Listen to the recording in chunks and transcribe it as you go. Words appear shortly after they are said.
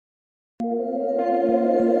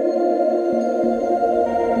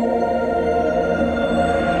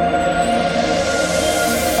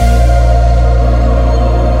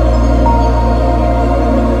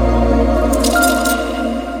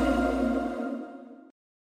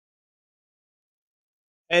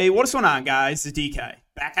Hey, what's going on, guys? It's DK.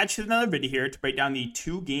 Back at you with another video here to break down the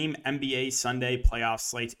two-game NBA Sunday playoff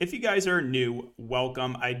slate. If you guys are new,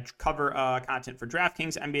 welcome. I cover content for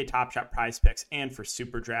Draftkings, NBA Top Shot, Prize Picks, and for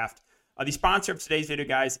Super Draft. The sponsor of today's video,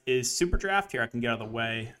 guys, is Super Draft. Here, I can get out of the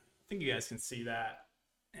way. I think you guys can see that.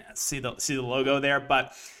 Yeah, see the logo there.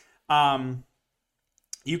 But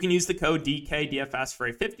you can use the code DKDFS for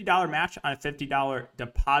a $50 match on a $50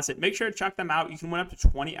 deposit. Make sure to check them out. You can win up to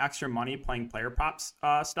 20 extra money playing player props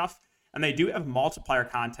stuff. And they do have multiplier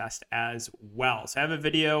contest as well. So I have a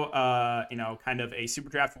video, kind of a Super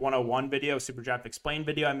Draft 101 video, Super Draft Explained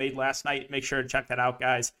video I made last night. Make sure to check that out,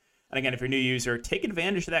 guys. And again, if you're a new user, take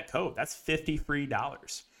advantage of that code. That's $50 free.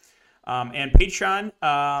 And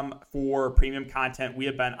Patreon for premium content. We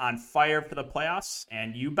have been on fire for the playoffs,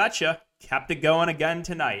 and you betcha, kept it going again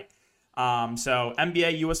tonight. So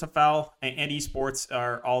NBA, USFL, and esports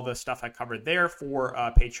are all the stuff I covered there for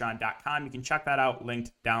patreon.com. You can check that out,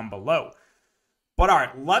 linked down below. But all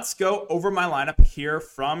right, let's go over my lineup here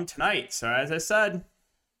from tonight. So as I said,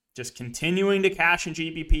 just continuing to cash in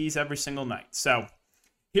GPPs every single night. So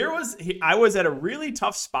I was at a really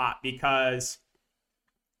tough spot because,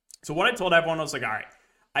 so what I told everyone was like, all right,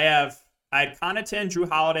 I had Connaughton, Drew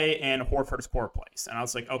Holiday, and Horford's core plays. And I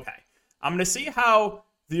was like, okay, I'm going to see how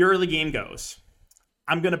the early game goes.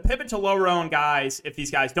 I'm going to pivot to lower owned guys if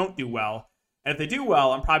these guys don't do well. And if they do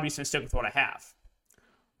well, I'm probably just going to stick with what I have.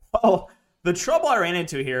 Well, the trouble I ran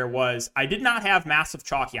into here was I did not have massive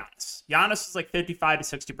chalk Giannis. Giannis is like 55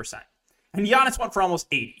 to 60%. And Giannis went for almost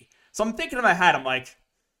 80. So I'm thinking in my head, I'm like,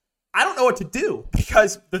 I don't know what to do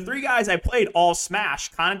because the three guys I played all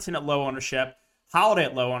smashed. Connaughton at low ownership, Holiday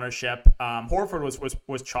at low ownership. Horford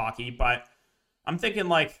was chalky, but I'm thinking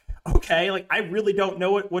like, okay, like I really don't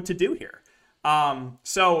know what to do here.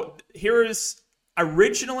 So here's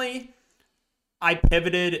originally I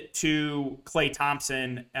pivoted to Klay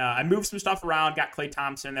Thompson. I moved some stuff around, got Klay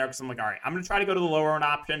Thompson there because I'm like, all right, I'm going to try to go to the lower owned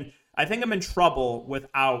option. I think I'm in trouble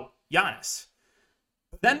without Giannis.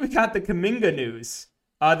 But then we got the Kuminga news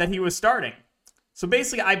that he was starting. So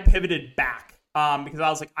basically I pivoted back because I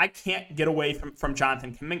was like, I can't get away from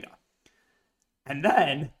Jonathan Kuminga. And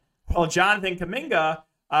then, well, Jonathan Kuminga,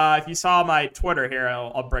 if you saw my Twitter here,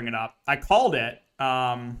 I'll bring it up. I called it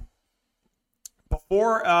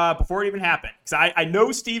before it even happened because I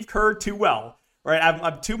know Steve Kerr too well, right?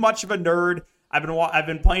 I'm too much of a nerd. I've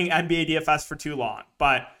been playing NBA DFS for too long,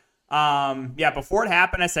 but before it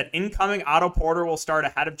happened, I said incoming Otto Porter will start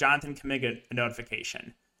ahead of Jonathan Kuminga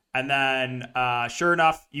notification, and then sure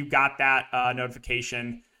enough, you got that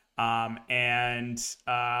notification, and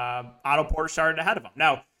Otto Porter started ahead of him.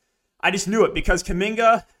 Now, I just knew it because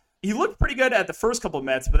Kuminga, he looked pretty good at the first couple of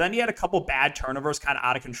minutes, but then he had a couple bad turnovers kind of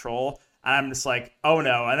out of control. And I'm just like, oh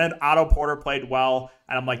no. And then Otto Porter played well.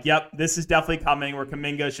 And I'm like, yep, this is definitely coming where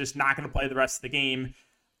Kuminga is just not going to play the rest of the game.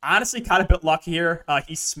 Honestly, kind of a bit lucky here.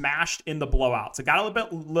 He smashed in the blowout. So got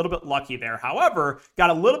a little bit lucky there. However, got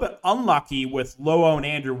a little bit unlucky with low-owned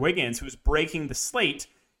Andrew Wiggins, who's breaking the slate.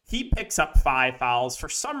 He picks up 5 fouls. For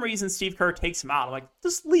some reason, Steve Kerr takes him out. I'm like,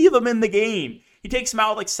 just leave him in the game. He takes him out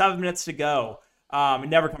with like 7 minutes to go. It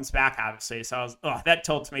never comes back, obviously. So that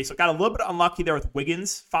tilts me. So got a little bit unlucky there with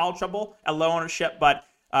Wiggins' foul trouble at low ownership, but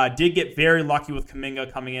did get very lucky with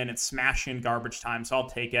Kuminga coming in and smashing in garbage time. So I'll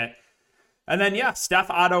take it. And then, Steph,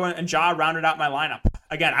 Otto, and Ja rounded out my lineup.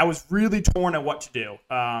 Again, I was really torn on what to do.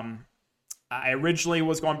 I originally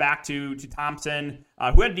was going back to Thompson,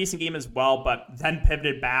 who had a decent game as well, but then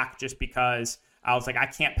pivoted back just because I was like, I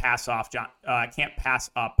can't pass up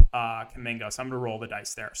Kuminga, so I'm going to roll the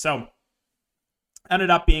dice there. So ended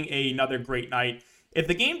up being another great night. If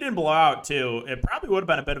the game didn't blow out too, it probably would have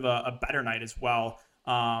been a bit of a better night as well.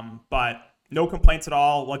 But no complaints at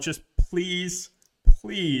all. Let's just please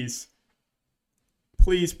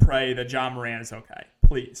pray that John Moran is okay.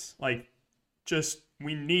 Please.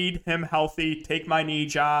 We need him healthy. Take my knee,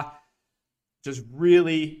 Ja. Just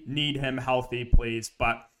really need him healthy, please.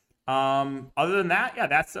 But other than that,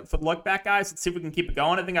 that's it for the look back, guys. Let's see if we can keep it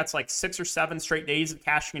going. I think that's like 6 or 7 straight days of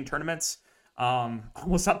cashing in tournaments.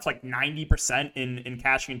 Almost up to like 90% in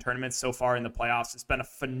cashing in tournaments so far in the playoffs. It's been a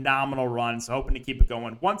phenomenal run, so hoping to keep it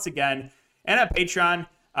going once again. And at Patreon,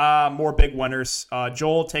 more big winners.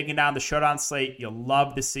 Joel taking down the showdown slate. You'll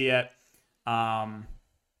love to see it.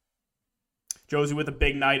 Josie with a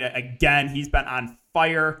big night. Again, he's been on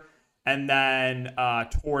fire. And then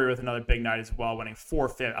Tori with another big night as well, winning a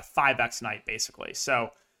 5x night, basically.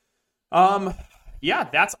 So,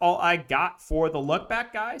 that's all I got for the look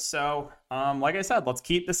back, guys. So, like I said, let's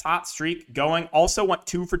keep this hot streak going. Also went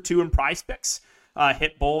 2 for 2 in prize picks.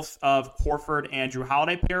 Hit both of Horford and Drew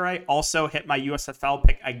Holiday pair. I also hit my USFL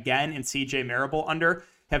pick again in CJ Marable under.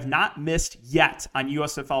 have not missed yet on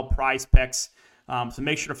USFL Prize Picks. So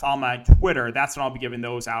make sure to follow my Twitter. That's when I'll be giving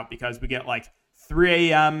those out because we get like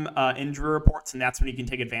 3 a.m. Injury reports, and that's when you can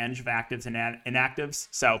take advantage of actives and inactives.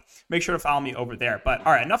 So make sure to follow me over there. But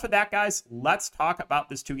all right, enough of that, guys. Let's talk about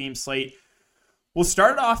this 2-game slate. We'll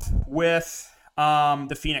start it off with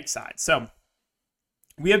the Phoenix side. So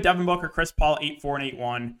we have Devin Booker, Chris Paul, 8-4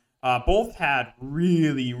 and 8-1. Both had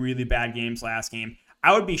really, really bad games last game.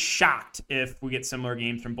 I would be shocked if we get similar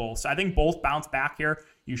games from both. So I think both bounce back here.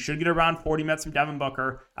 You should get around 40 minutes from Devin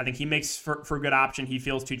Booker. I think he makes for a good option. He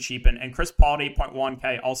feels too cheap. And Chris Paul at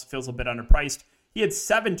 8.1K also feels a bit underpriced. He had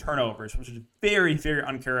 7 turnovers, which is very, very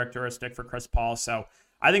uncharacteristic for Chris Paul. So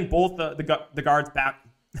I think both the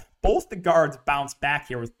guards bounce back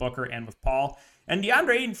here with Booker and with Paul. And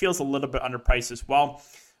DeAndre Ayton feels a little bit underpriced as well.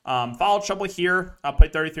 Foul trouble here.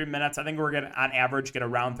 Played 33 minutes. I think we're going to, on average, get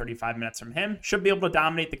around 35 minutes from him. Should be able to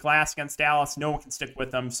dominate the glass against Dallas. No one can stick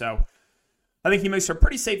with him. So I think he makes for a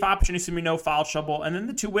pretty safe option, assuming no foul trouble. And then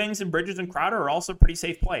the 2 wings and Bridges and Crowder are also pretty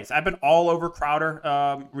safe plays. I've been all over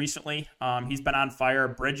Crowder recently. He's been on fire.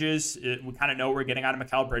 Bridges, we kind of know we're getting out of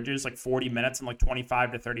Mikal Bridges, like 40 minutes and like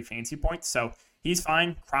 25 to 30 fantasy points. So he's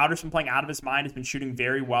fine. Crowder's been playing out of his mind. Has been shooting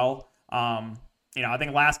very well. I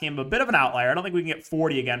think last game a bit of an outlier. I don't think we can get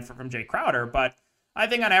 40 again from Jay Crowder, but I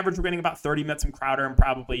think on average we're getting about 30 minutes from Crowder and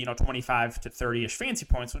probably 25 to 30-ish fantasy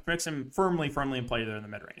points, which makes him firmly in play there in the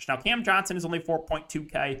mid-range. Now Cam Johnson is only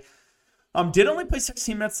 4.2K. Did only play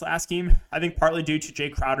 16 minutes last game. I think partly due to Jay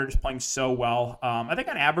Crowder just playing so well. I think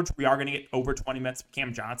on average we are going to get over 20 minutes of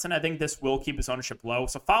Cam Johnson. I think this will keep his ownership low.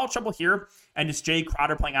 So foul trouble here, and just Jay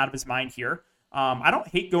Crowder playing out of his mind here. I don't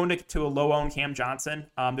hate going to a low-owned Cam Johnson.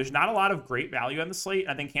 There's not a lot of great value on the slate.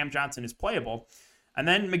 I think Cam Johnson is playable. And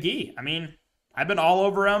then McGee. I mean, I've been all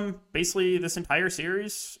over him basically this entire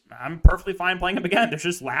series. I'm perfectly fine playing him again. There's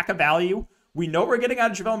just lack of value. We know we're getting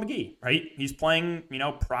out of JaVale McGee, right? He's playing,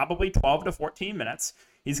 probably 12 to 14 minutes.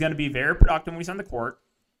 He's going to be very productive when he's on the court.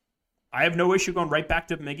 I have no issue going right back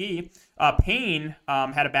to McGee. Payne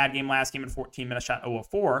had a bad game last game in 14 minutes, shot 0 of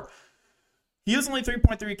 4. He is only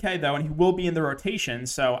 3.3K, though, and he will be in the rotation,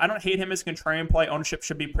 so I don't hate him as a contrarian play. Ownership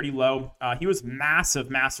should be pretty low. He was massive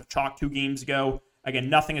chalk 2 games ago. Again,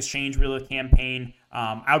 nothing has changed really with campaign.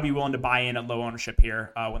 I would be willing to buy in at low ownership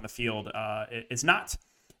here when the field is not.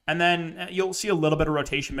 And then you'll see a little bit of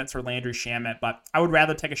rotation minutes for Landry Shamet, but I would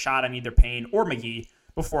rather take a shot on either Payne or McGee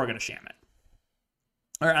before I go to Shamet.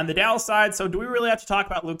 All right, on the Dallas side, so do we really have to talk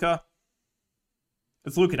about Luka?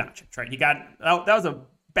 It's Luka Doncic, right? That was a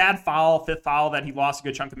bad foul, 5th foul that he lost a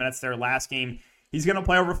good chunk of minutes there last game. He's going to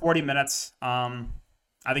play over 40 minutes. I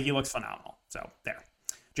think he looks phenomenal. So there.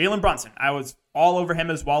 Jalen Brunson. I was all over him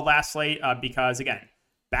as well last slate because, again,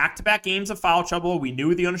 back-to-back games of foul trouble. We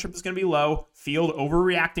knew the ownership was going to be low. Field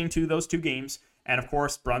overreacting to those 2 games. And, of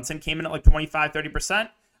course, Brunson came in at like 25, 30%,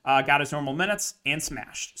 got his normal minutes, and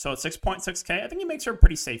smashed. So at 6.6K, I think he makes her a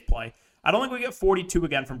pretty safe play. I don't think we get 42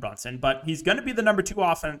 again from Brunson, but he's going to be the number 2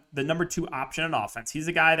 option in offense. He's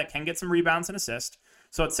a guy that can get some rebounds and assists.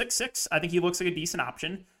 So at 6'6", I think he looks like a decent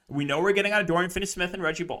option. We know we're getting out of Dorian Finney-Smith and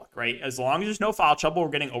Reggie Bullock, right? As long as there's no foul trouble, we're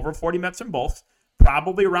getting over 40 minutes from both.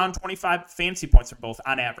 Probably around 25 fantasy points from both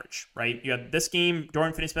on average, right? You had this game,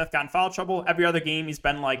 Dorian Finney-Smith got in foul trouble. Every other game, he's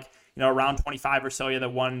been like, around 25 or so. You had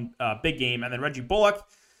that one big game. And then Reggie Bullock,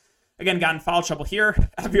 again, got in foul trouble here.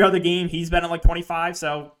 Every other game, he's been at like 25.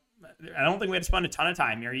 So I don't think we had to spend a ton of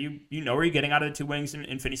time here. You know where you're getting out of the 2 wings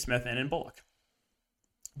in Finney-Smith and in Bullock.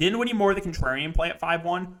 Dinwiddie more the contrarian play at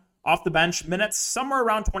 5-1. Off the bench, minutes somewhere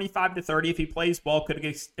around 25 to 30. If he plays well, could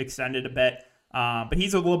have extended a bit. But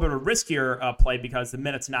he's a little bit of a riskier play because the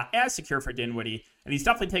minutes not as secure for Dinwiddie. And he's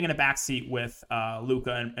definitely taking a backseat with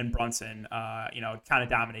Luka and Brunson, kind of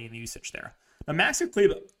dominating the usage there. Now, Maxi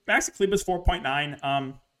Kleber is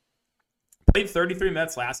 4.9. Played 33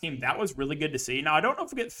 minutes last game. That was really good to see. Now, I don't know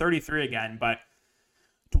if we get 33 again, but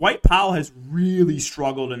Dwight Powell has really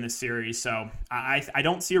struggled in this series, so I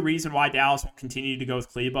don't see a reason why Dallas won't continue to go with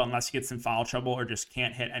Kleber unless he gets in foul trouble or just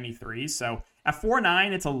can't hit any threes. So at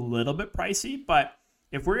 4.9, it's a little bit pricey, but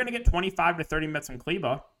if we're going to get 25 to 30 minutes from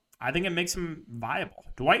Kleber, I think it makes him viable.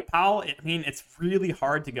 Dwight Powell, it's really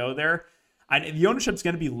hard to go there. The ownership's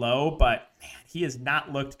going to be low, but man, he has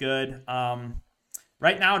not looked good.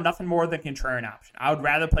 Right now, nothing more than contrarian option. I would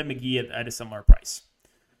rather play McGee at a similar price.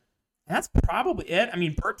 And that's probably it.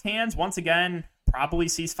 Bertans, once again, probably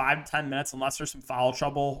sees 5 to 10 minutes unless there's some foul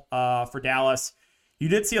trouble for Dallas. You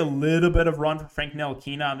did see a little bit of run for Frank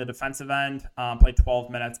Ntilikina on the defensive end. Played 12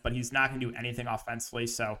 minutes, but he's not going to do anything offensively.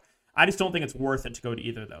 So I just don't think it's worth it to go to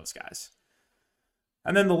either of those guys.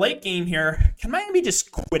 And then the late game here, can Miami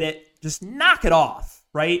just quit it? Just knock it off,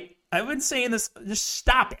 right? I've been saying this. Just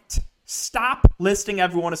stop it. Stop listing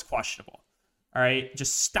everyone as questionable. All right,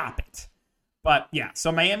 just stop it. But yeah,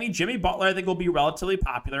 so Miami, Jimmy Butler, I think will be relatively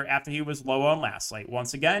popular after he was low on last slate.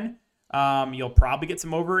 Once again, you'll probably get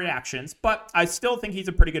some overreactions, but I still think he's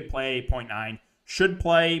a pretty good play. 0.9 should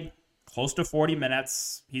play close to 40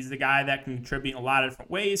 minutes. He's the guy that can contribute in a lot of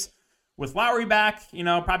different ways. With Lowry back,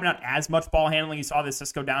 probably not as much ball handling. You saw the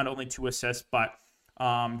assists go down to only 2 assists, but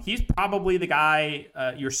he's probably the guy,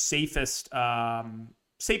 your safest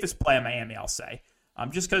play in Miami, I'll say.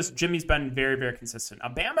 Just because Jimmy's been very, very consistent.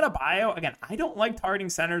 Bam Adebayo, again, I don't like targeting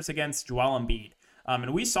centers against Joel Embiid.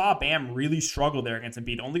 And we saw Bam really struggle there against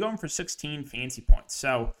Embiid, only going for 16 fancy points.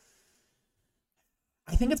 So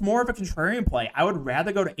I think it's more of a contrarian play. I would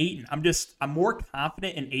rather go to Ayton. I'm more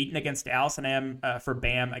confident in Ayton against Dallas than I am for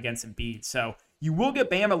Bam against Embiid. So you will get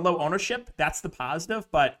Bam at low ownership. That's the positive,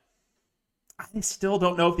 but I still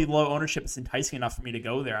don't know if the low ownership is enticing enough for me to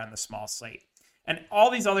go there on the small slate. And all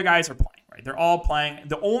these other guys are playing, right? They're all playing.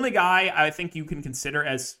 The only guy I think you can consider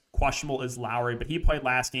as questionable is Lowry, but he played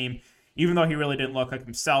last game, even though he really didn't look like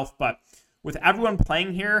himself. But with everyone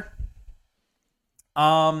playing here,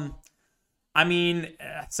 so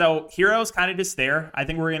Hero's kind of just there. I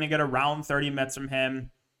think we're going to get around 30 minutes from him.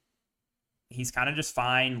 He's kind of just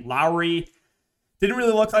fine. Lowry didn't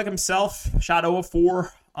really look like himself. Shot 0 of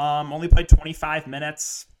 4. Only played 25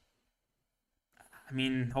 minutes.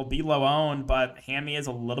 He'll be low owned, but Hammy is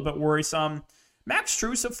a little bit worrisome. Max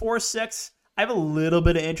Strus at 4-6. I have a little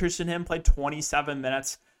bit of interest in him. Played 27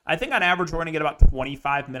 minutes. I think on average, we're going to get about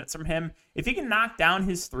 25 minutes from him. If he can knock down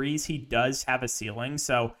his threes, he does have a ceiling.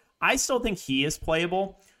 So I still think he is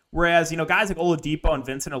playable. Whereas, guys like Oladipo and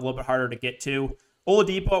Vincent are a little bit harder to get to.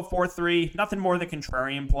 Oladipo at 4-3, nothing more than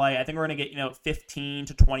contrarian play. I think we're going to get, 15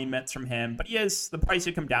 to 20 minutes from him. But the price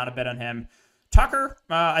would come down a bit on him. Tucker,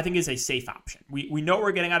 I think, is a safe option. We know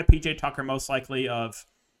we're getting out of PJ Tucker most likely of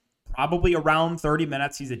probably around 30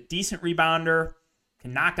 minutes. He's a decent rebounder,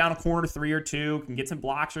 can knock down a corner 3 or 2, can get some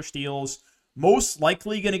blocks or steals. Most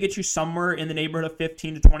likely going to get you somewhere in the neighborhood of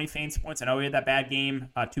 15 to 20 fantasy points. I know we had that bad game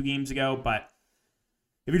 2 games ago, but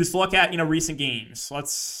if you just look at, recent games,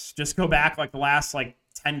 let's just go back the last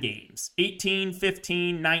 10 games. 18,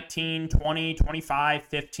 15, 19, 20, 25,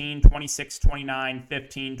 15, 26, 29,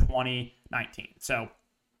 15, 20, 19. So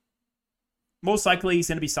most likely he's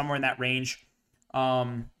going to be somewhere in that range.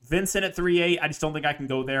 Vincent at 3.8, I just don't think I can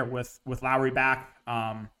go there with Lowry back.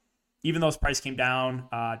 Even though his price came down,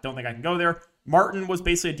 don't think I can go there. Martin was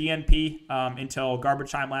basically a DNP until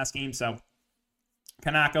garbage time last game, so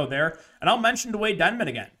cannot go there. And I'll mention Dwayne Dedmon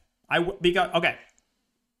again. Okay.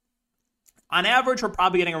 On average, we're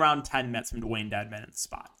probably getting around 10 minutes from Dwayne Dedmon in the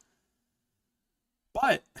spot.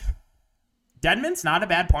 But Dedmon's not a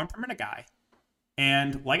bad point per minute guy.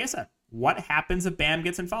 And like I said, what happens if Bam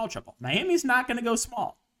gets in foul trouble? Miami's not going to go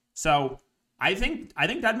small. So I think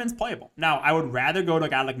Dedmon's playable. Now, I would rather go to a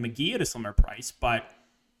guy like McGee at a similar price, but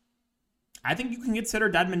I think you can consider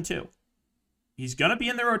Dedmon too. He's going to be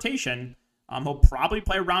in the rotation. He'll probably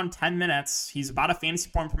play around 10 minutes. He's about a fantasy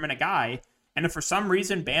point per minute guy. And if for some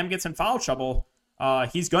reason Bam gets in foul trouble,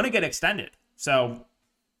 he's going to get extended. So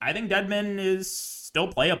I think Dedmon is still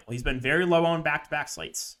playable. He's been very low on back-to-back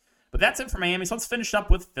slates. But that's it for Miami. So let's finish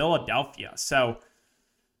up with Philadelphia. So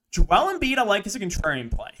Joel Embiid, I like as a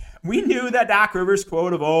contrarian play. We knew that Doc Rivers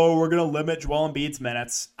quote of, we're going to limit Joel Embiid's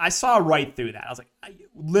minutes. I saw right through that. I was like,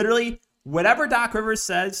 literally, whatever Doc Rivers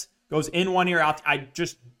says goes in one ear out. I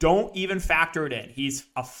just don't even factor it in. He's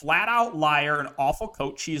a flat-out liar, an awful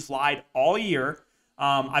coach. He's lied all year.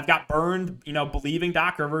 I've got burned, believing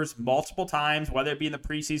Doc Rivers multiple times, whether it be in the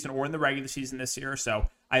preseason or in the regular season this year. So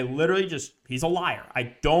I literally he's a liar.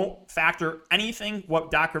 I don't factor anything what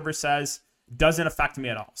Doc Rivers says. Doesn't affect me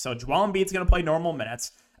at all. So Joel Embiid's going to play normal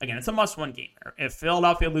minutes. Again, it's a must-win game. If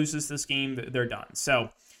Philadelphia loses this game, they're done. So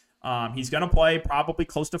he's going to play probably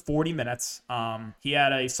close to 40 minutes. He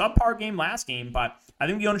had a subpar game last game, but I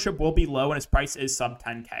think the ownership will be low and his price is sub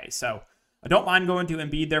 10K. So I don't mind going to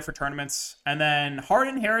Embiid there for tournaments. And then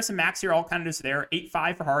Harden, Harris, and Maxey are all kind of just there.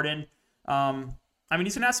 8-5 for Harden. He's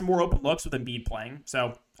going to have some more open looks with Embiid playing.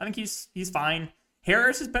 So I think he's fine.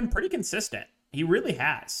 Harris has been pretty consistent. He really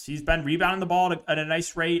has. He's been rebounding the ball at a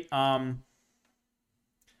nice rate.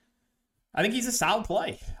 I think he's a solid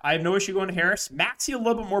play. I have no issue going to Harris. Maxey a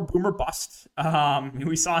little bit more boomer bust.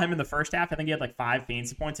 We saw him in the first half. I think he had 5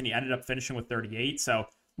 fantasy points, and he ended up finishing with 38. So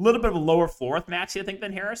a little bit of a lower floor with Maxey, I think,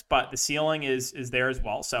 than Harris, but the ceiling is there as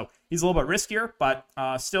well. So he's a little bit riskier, but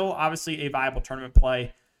still obviously a viable tournament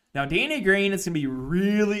play. Now, Danny Green, it's going to be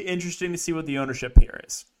really interesting to see what the ownership here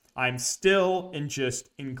is. I'm still in just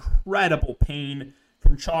incredible pain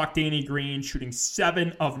from chalk. Danny Green shooting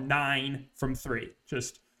 7 of 9 from 3.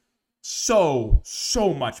 Just so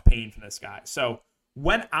much pain for this guy. So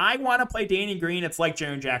when I want to play Danny Green, it's like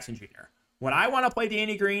Jaren Jackson Jr. When I want to play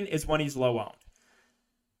Danny Green is when he's low owned.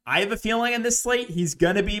 I have a feeling in this slate, he's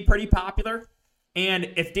going to be pretty popular.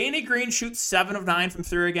 And if Danny Green shoots 7 of 9 from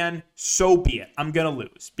 3 again, so be it. I'm going to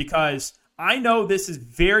lose because I know this is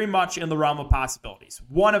very much in the realm of possibilities.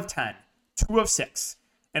 1 of 10, 2 of 6.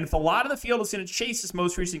 And if a lot of the field is going to chase this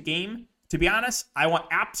most recent game, to be honest, I want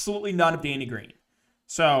absolutely none of Danny Green.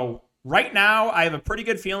 So right now, I have a pretty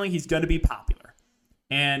good feeling he's going to be popular.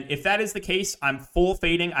 And if that is the case, I'm full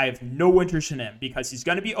fading. I have no interest in him because he's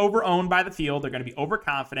going to be over-owned by the field. They're going to be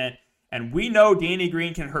overconfident. And we know Danny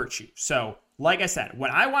Green can hurt you. So, like I said,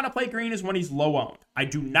 when I want to play Green is when he's low-owned. I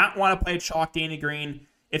do not want to play a chalk Danny Green.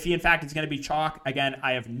 If he, in fact, is going to be chalk, again,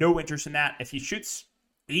 I have no interest in that. If he shoots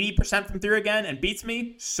 80% from 3 again and beats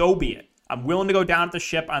me, so be it. I'm willing to go down at the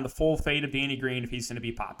ship on the full fade of Danny Green if he's going to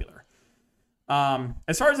be popular.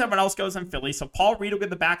 As far as everyone else goes in Philly, so Paul Reed will get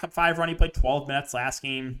the backup 5 run. He played 12 minutes last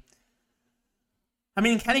game. I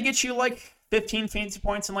mean, can he get you like 15 fantasy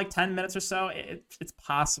points in like 10 minutes or so? It's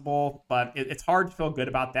possible, but it's hard to feel good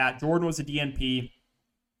about that. Jordan was a DNP.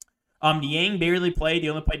 Niang barely played. He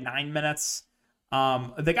only played 9 minutes.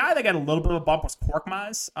 The guy that got a little bit of a bump was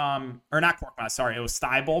Korkmaz. Or not Korkmaz, sorry. It was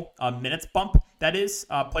Steibel. Minutes bump, that is.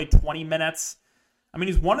 Played 20 minutes. I mean,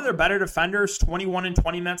 he's one of their better defenders, 21 and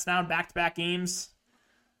 20 minutes now in back-to-back games.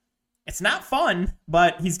 It's not fun,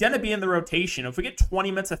 but he's going to be in the rotation. If we get 20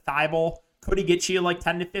 minutes of Thibault, could he get you like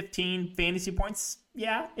 10 to 15 fantasy points?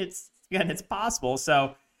 Yeah, it's possible.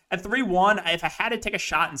 So at 3-1, if I had to take a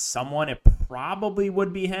shot in someone, it probably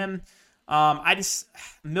would be him.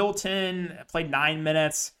 Milton played 9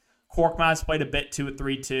 minutes. Korkmaz played a bit too at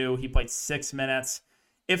 3-2. He played 6 minutes.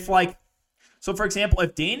 So, for example,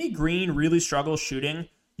 if Danny Green really struggles shooting,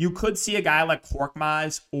 you could see a guy like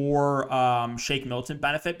Korkmaz or Shake Milton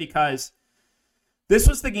benefit because this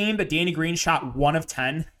was the game that Danny Green shot 1 of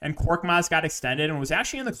 10 and Korkmaz got extended and was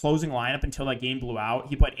actually in the closing lineup until that game blew out.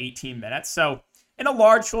 He played 18 minutes. So, in a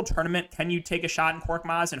large field tournament, can you take a shot in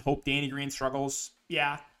Korkmaz and hope Danny Green struggles?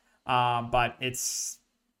 Yeah, but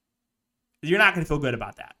you're not going to feel good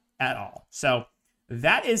about that at all. So,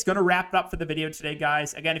 that is going to wrap it up for the video today,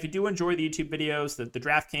 guys. Again, if you do enjoy the YouTube videos, the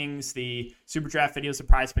Draftkings, the Super Draft videos, the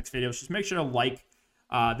Prize Picks videos, just make sure to like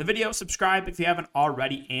the video, subscribe if you haven't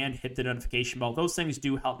already, and hit the notification bell. Those things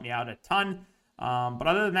do help me out a ton. But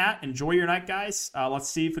other than that, enjoy your night, guys. Let's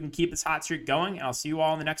see if we can keep this hot streak going, and I'll see you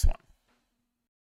all in the next one.